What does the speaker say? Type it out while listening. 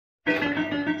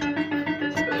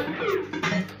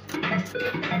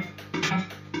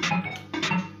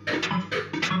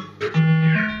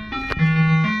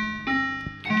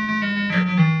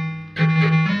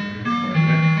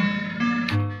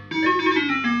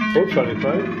Oh,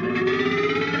 25.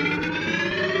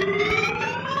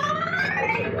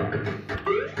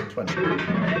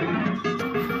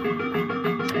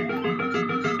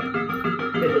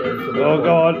 Oh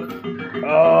God!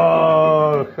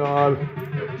 Oh God!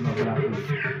 Nothing happened.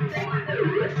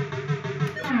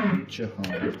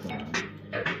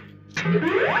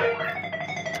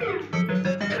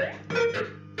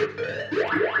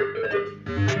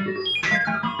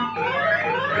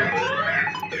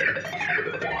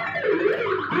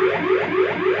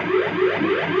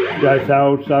 That's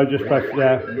out, so just press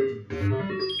there.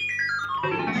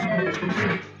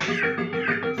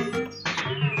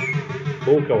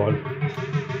 Oh, go on.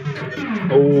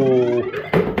 Oh.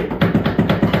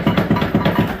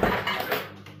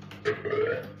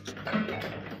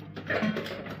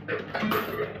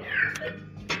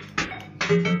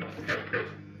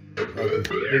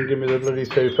 Didn't give me the bloody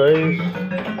 2 P's.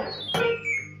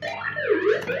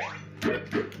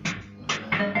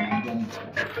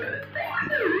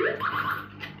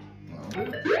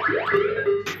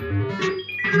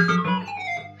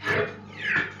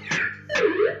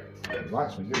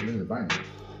 Lights were giving me the bang.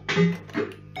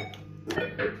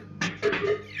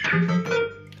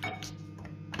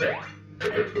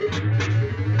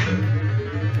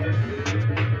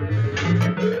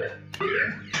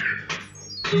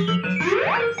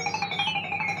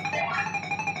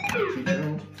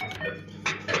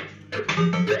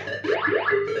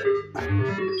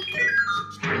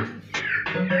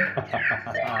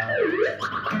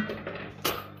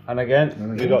 And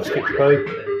again, you got 6 P. Bit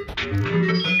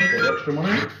extra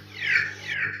money.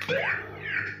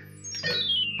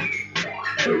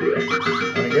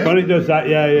 And again. When it does that,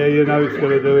 yeah, you know it's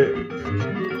going to do it.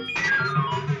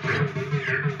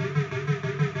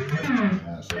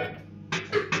 That's it.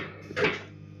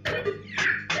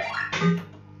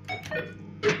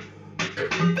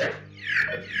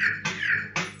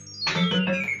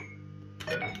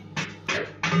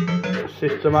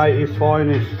 System80's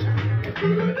finest.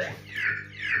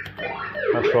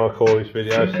 That's what I call this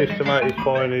video, System80's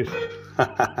finest.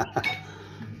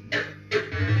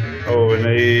 Oh, we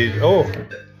need, oh,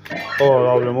 I'll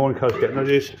hold the morning coast getting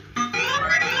nudges.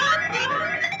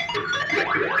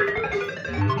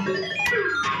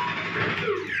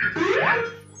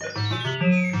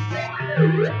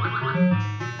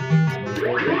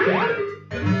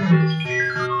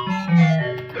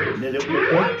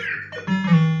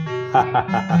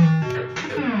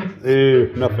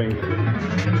 Ooh, nothing.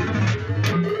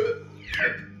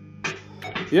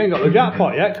 You ain't got the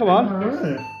jackpot yet, come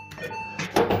on.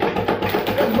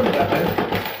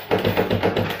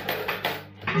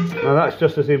 Now that's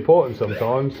just as important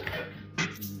sometimes.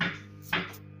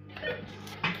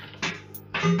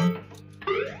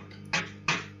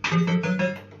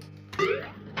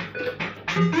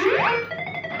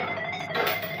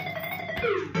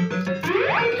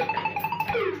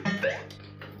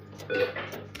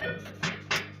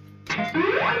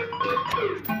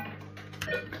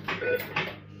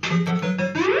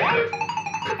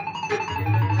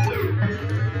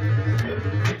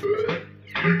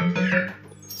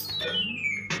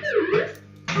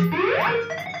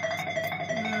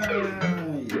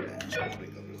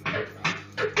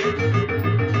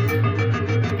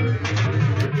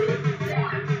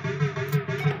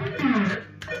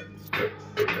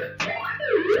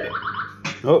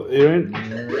 Oh, you're in.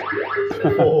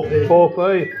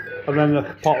 4p. And then the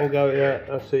pot will go, yeah,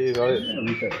 that's it, you got it.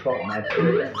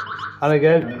 And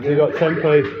again, you got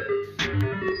 10p.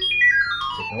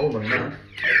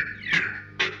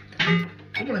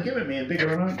 I'm going to give it me a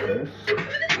bigger amount for this.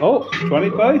 Oh,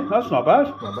 20p, that's not bad.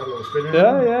 Not bad little spin.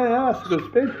 Yeah, that's a good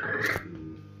spin.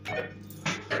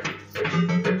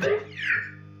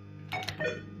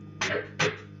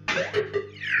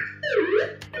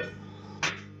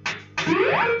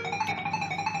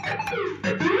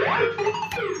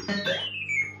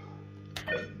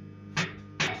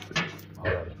 Oh,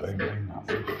 that was bang, bang, that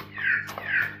one.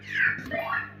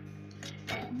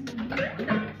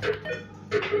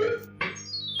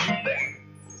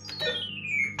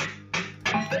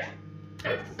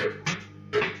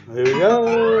 Here we go.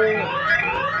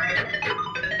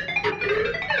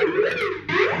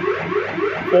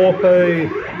 4p.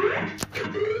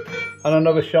 And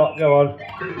another shot, go on.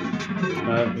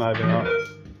 No, maybe not.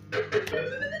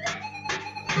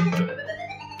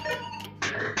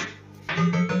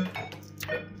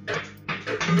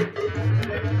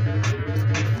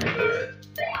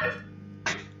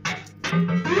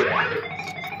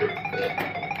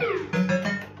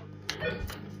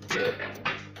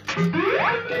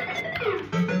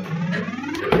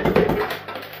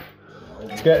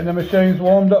 Getting the machines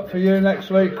warmed up for you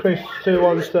next week, Chris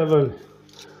 217.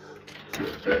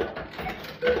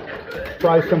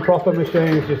 Play some proper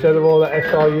machines instead of all the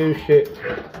SIU shit.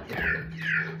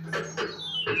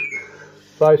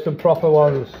 Play some proper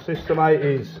ones,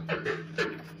 System80s.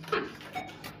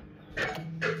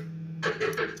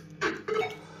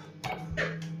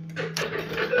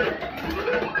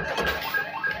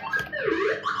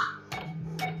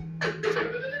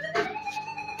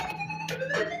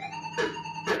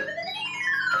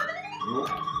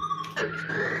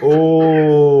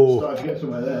 Oh, started to get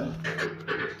somewhere there.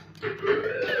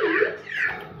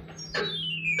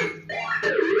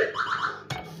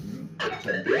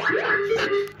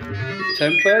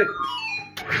 template.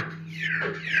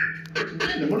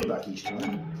 The money back each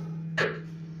time.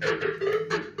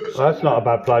 Well, that's not a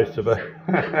bad place to be.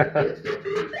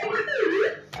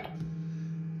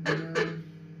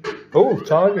 Oh,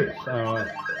 targets. Alright.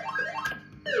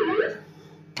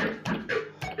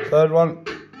 Third one.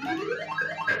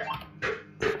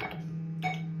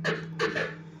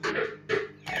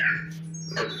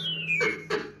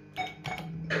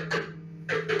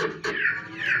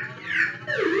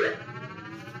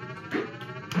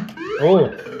 Oh, I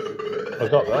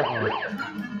got that one.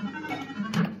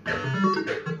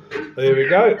 There we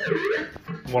go.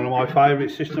 One of my favourite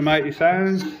System80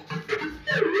 sounds.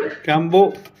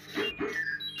 Gamble.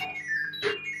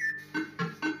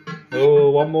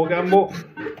 Oh, one more gamble.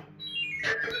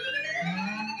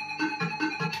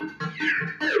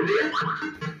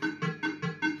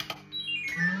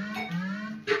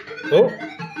 Oh,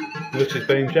 this is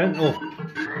being gentle.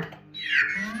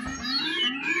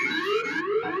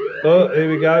 Oh,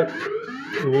 here we go.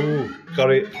 Ooh, got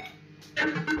it.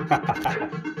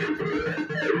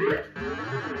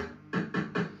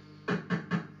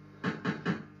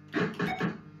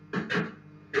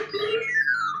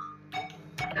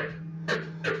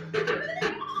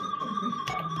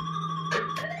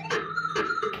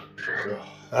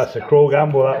 That's a cruel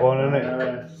gamble, that one, isn't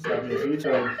it? Stabbed me a few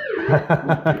times.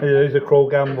 It is a cruel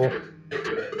gamble.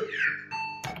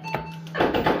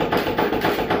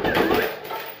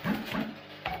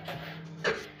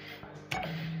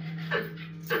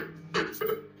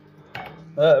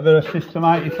 A bit of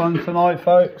System80 fun tonight,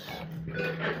 folks.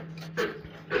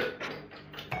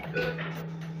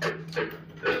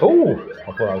 Oh,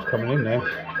 I thought I was coming in there.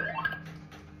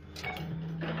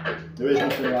 There is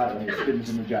nothing like when it spins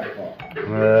in the jackpot.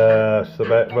 That's the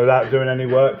bit, without doing any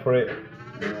work for it.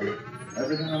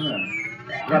 Everything on there.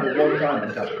 I've had it one time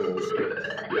on cash calls.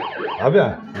 Have you?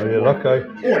 Oh, you're lucky.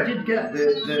 Oh, I did get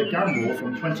the gamble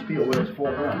from 20p all the way to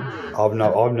 £4. I've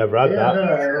never had that. No,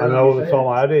 I know all the time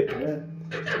I had it. Yeah.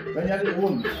 Then you had it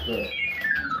once, but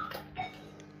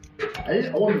I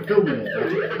wasn't filming it, but I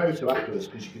took a photo afterwards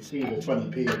because you could see the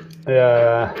 20p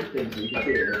Yeah. thing, so you could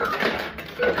see it.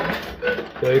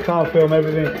 So you can't film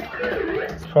everything.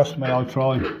 Trust me, I'll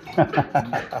try.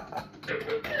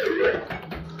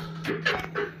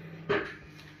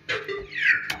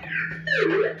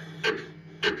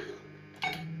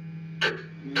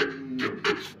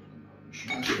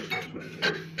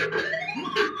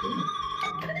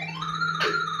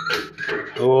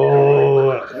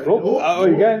 Oh,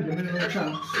 again. Give me another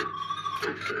chance.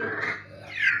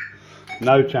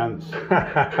 No chance.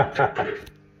 That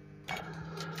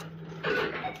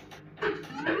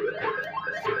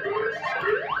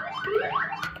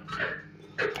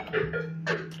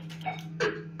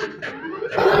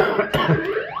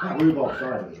rhubarb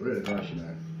cider was really nice, you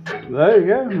know. There you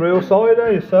go, real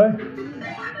cider, you say.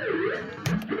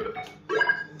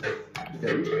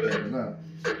 Get used to getting that.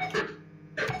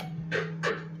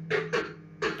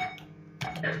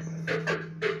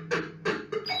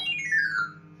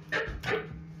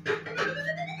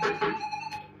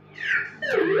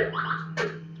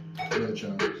 No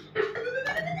chance.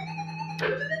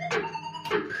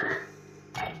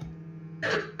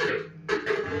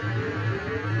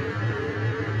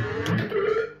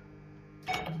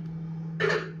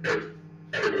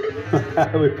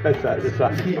 We pressed that at the same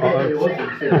time. Yeah, it wasn't.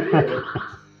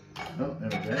 Oh, there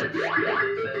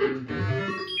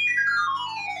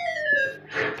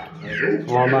we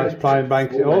go. My mate's playing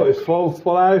banks. Oh, it's full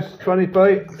house,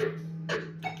 20p.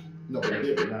 Not going to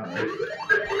do it now.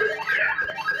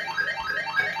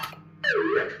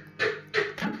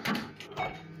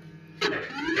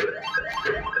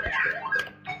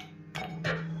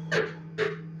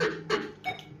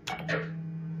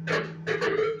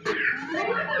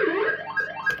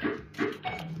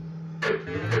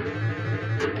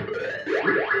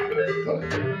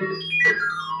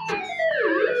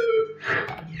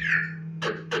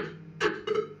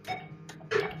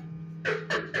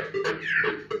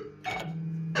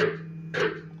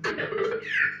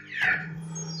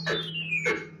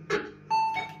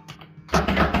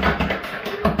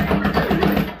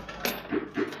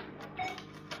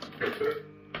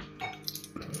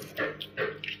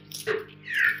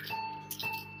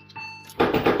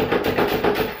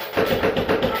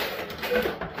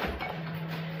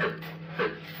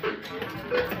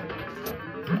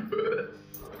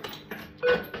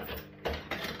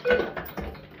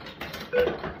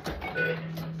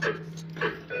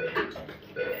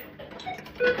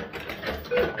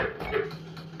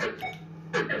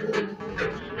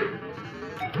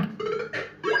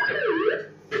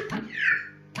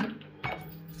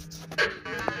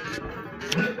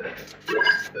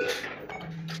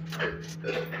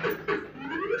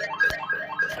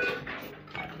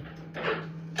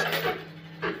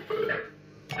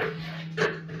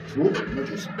 Ooh,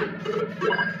 nudges.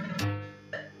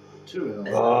 2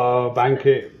 in all. Oh, bank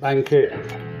it, bank it.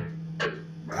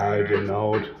 No, it didn't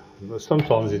hold. But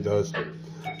sometimes it does.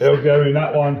 It'll go in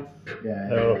that one.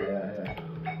 Yeah.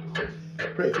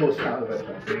 Pretty close to out of it.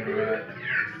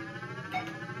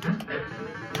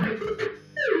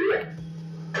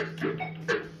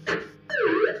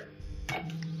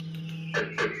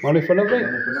 Money for nothing?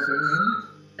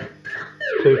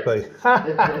 2p.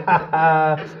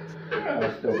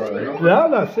 Still got enough. No,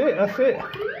 that's it, that's it.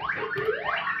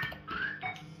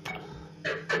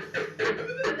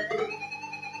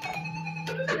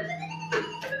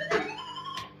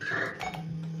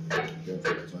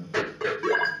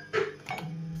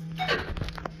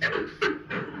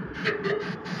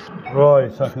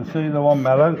 Right, so I can see the one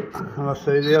melon and I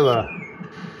see the other.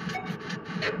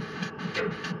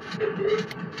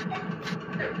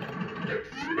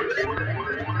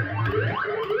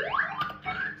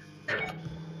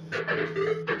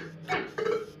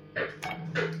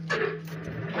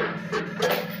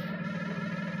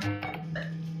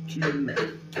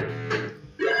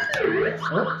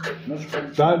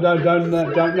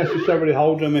 Don't necessarily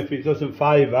hold them if it doesn't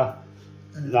favour.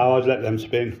 No, I'd let them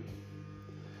spin.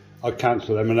 I'd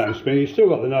cancel them and let them spin. You've still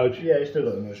got the nudge. Yeah, you still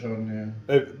got the nudge on,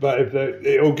 yeah. But if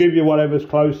it'll give you whatever's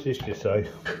closest, you see.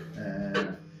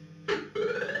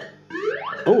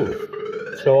 Oh,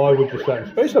 so I would just let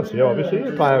them spin. It's up to you, obviously.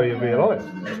 You play how you feel like.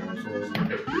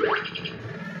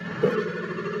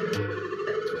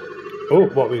 Oh,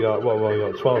 what we got?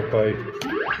 12p.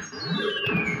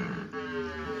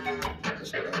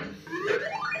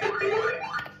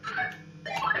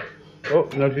 Oh,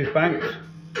 nudges banked.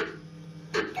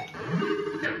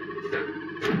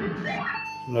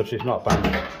 Nudges not banked.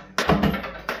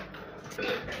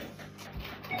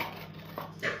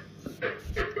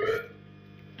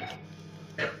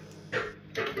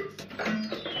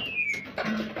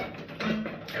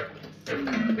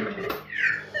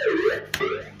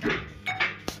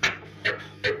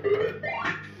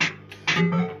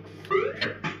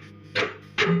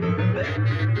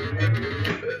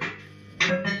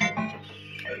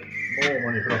 More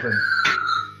money for nothing.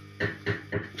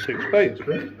 6p. Bank's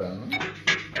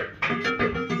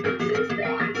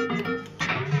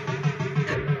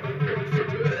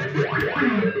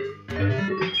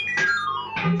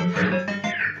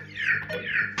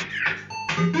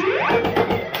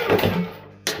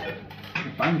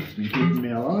been keeping me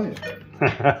alive.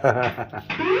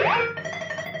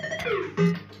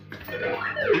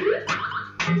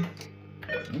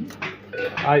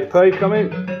 8p coming.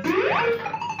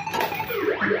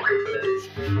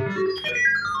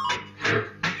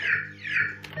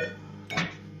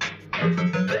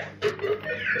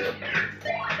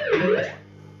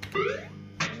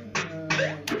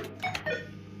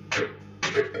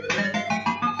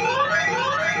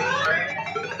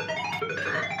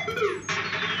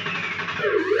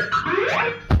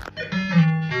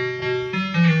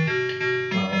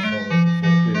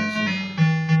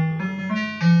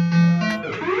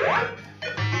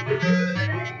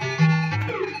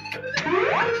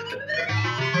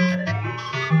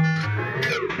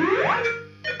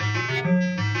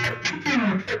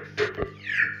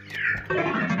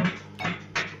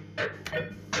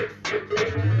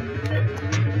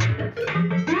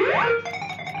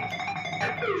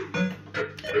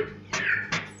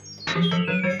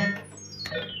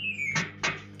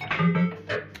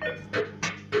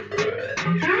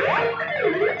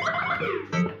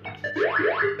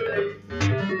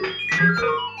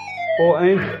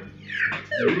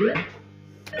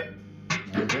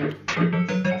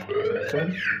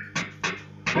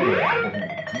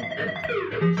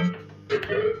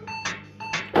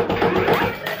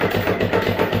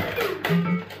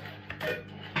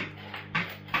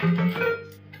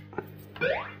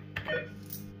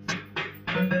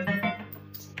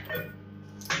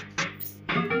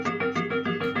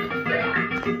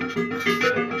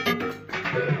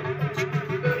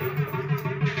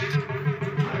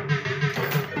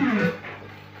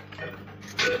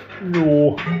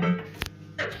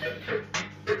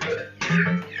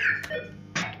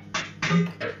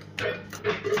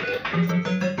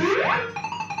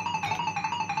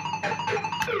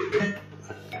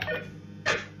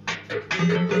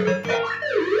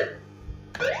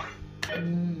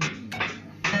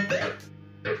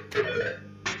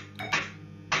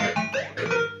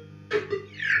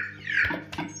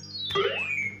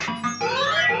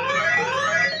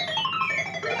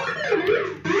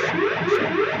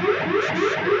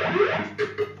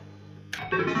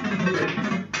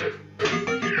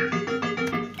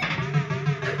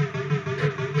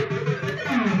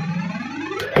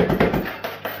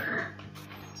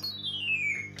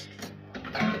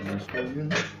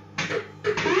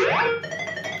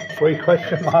 3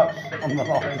 question marks on the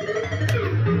line.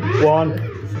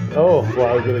 1. Oh, well,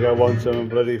 I was going to go 1, 2 and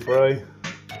bloody 3.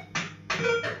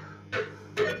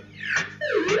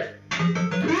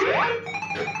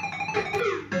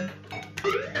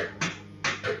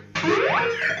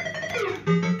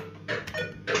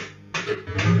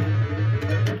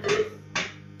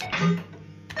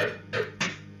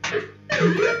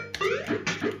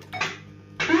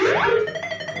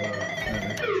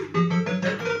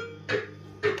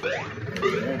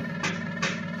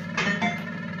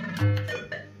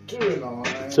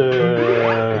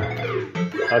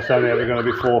 That's only ever going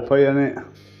to be 4p, isn't it?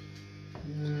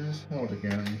 Yes, hold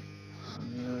again.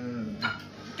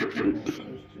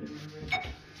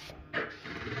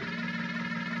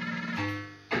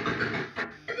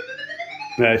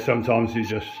 Yeah, sometimes he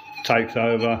just takes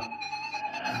over.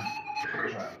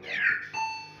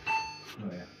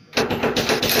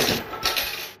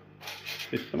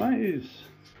 System80s.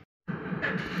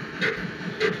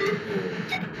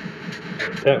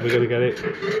 Yeah, we're going to get it.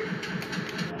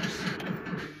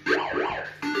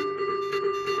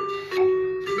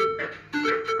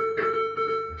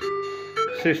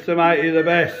 System80 the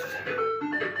best.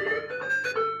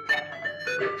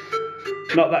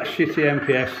 Not that shitty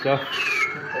MPS stuff.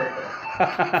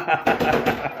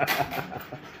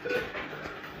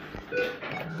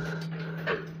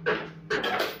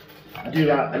 I do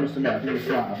like, I must admit, I think it's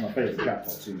like my favourite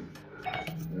jackpot too.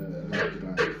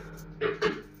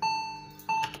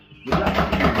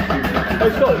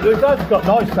 It's got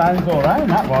nice sounds all around,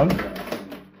 that one.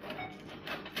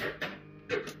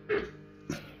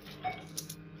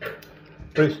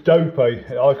 But it's dopey.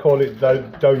 I call it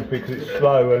dopey because it's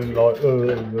slow and like,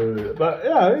 but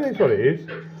yeah, it is what it is.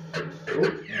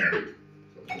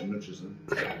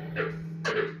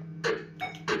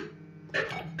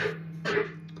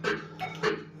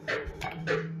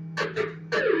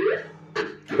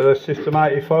 Bit of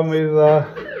System80 fun with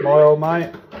my old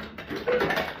mate.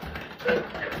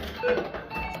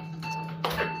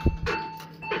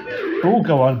 Oh,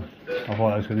 go on. I thought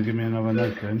that was going to give me another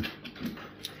nudge then.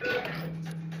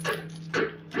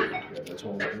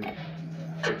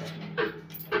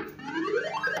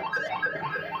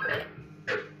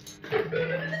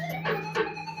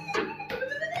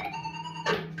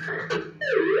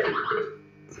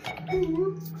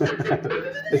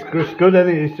 It's good, isn't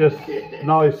it? It's just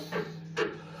nice.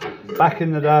 Back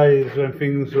in the days when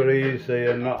things were easy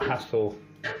and not hassle.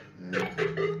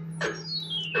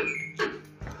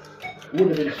 Would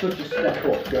have been such a step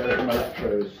up going from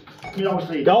electros. I mean,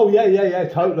 obviously. Oh yeah,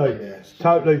 totally. Yes.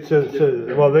 Totally.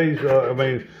 To well, these. I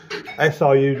mean,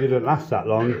 SIU didn't last that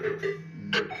long.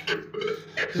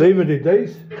 Zima did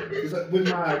these. With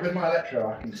my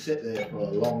electro, I can sit there for a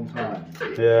long time.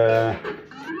 Yeah.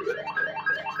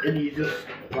 And you just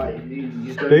like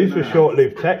you don't these were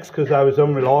short-lived techs because they was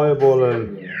unreliable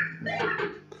and. Yeah.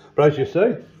 But as you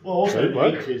see. Well, also in the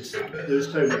 80s, there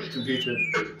was so much computer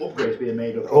upgrades being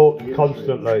made up. Oh,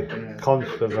 constantly,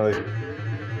 constantly.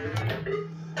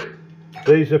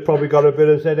 These have probably got a bit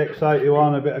of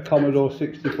ZX81, a bit of Commodore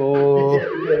 64,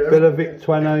 bit of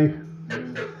VIC-20.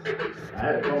 I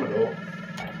had a Commodore.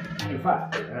 In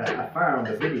fact, I found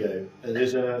a video.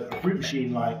 There's a fruit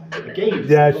machine, like a game.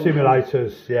 Yeah,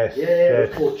 simulators. Yes. Yeah, yes.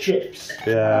 it's called Chips.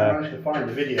 Yeah. I managed to find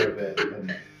a video of it.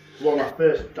 And one of my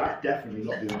first, that's definitely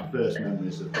got to be my first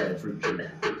memories of playing fruit machine.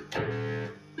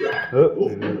 Oh.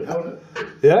 Held it.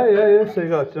 Yeah. So you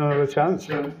got another chance.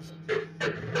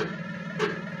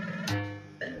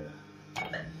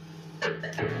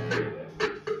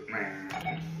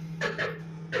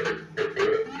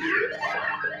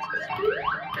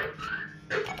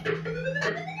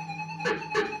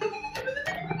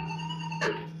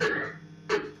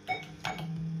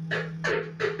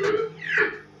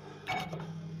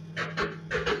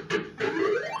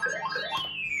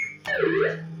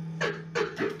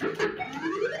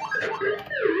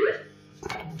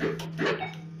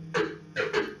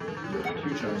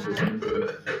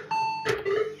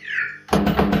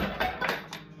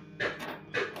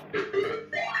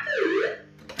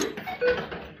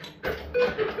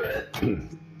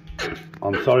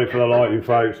 I'm sorry for the lighting,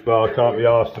 folks, but I can't be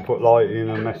asked to put lighting in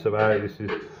and mess about. This is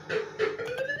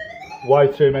way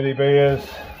too many beers.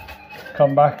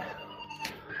 Come back,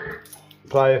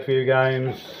 play a few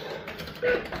games.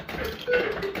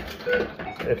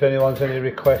 If anyone's any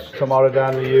requests tomorrow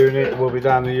down the unit, we'll be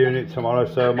down the unit tomorrow,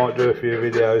 so I might do a few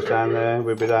videos down there.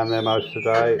 We'll be down there most of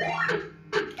the day.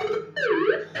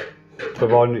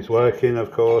 Providing it's working,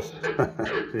 of course.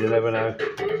 You never know.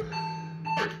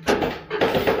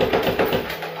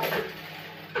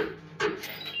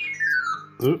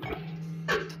 Oop.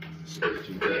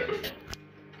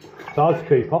 It's hard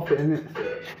to keep off it, isn't it?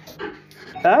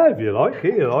 Ah, if you like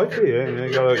it, you like it. You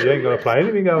ain't got to play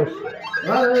anything else.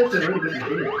 No, it's a really good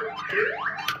video.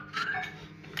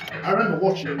 I remember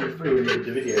watching it through when you did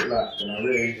the video last, and I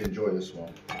really did enjoy this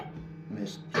one. And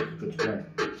it's good to play.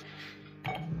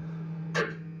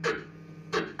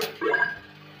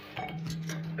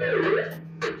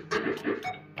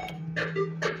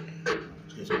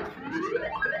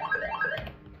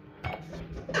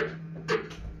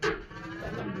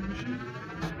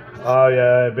 Oh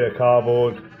yeah, a bit of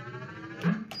cardboard.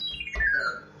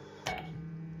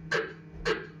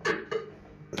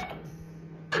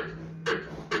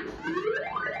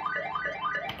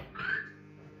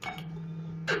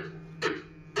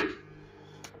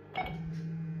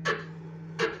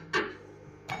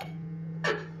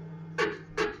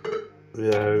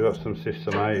 Yeah, we've got some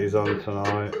System80s on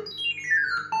tonight.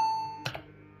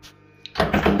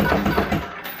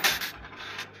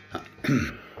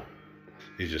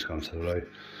 He's just gone to the loo.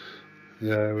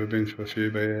 Yeah, we've been to a few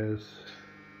beers.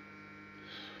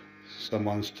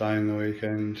 Someone's staying the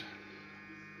weekend.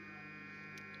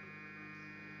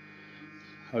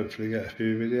 Hopefully get a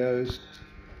few videos.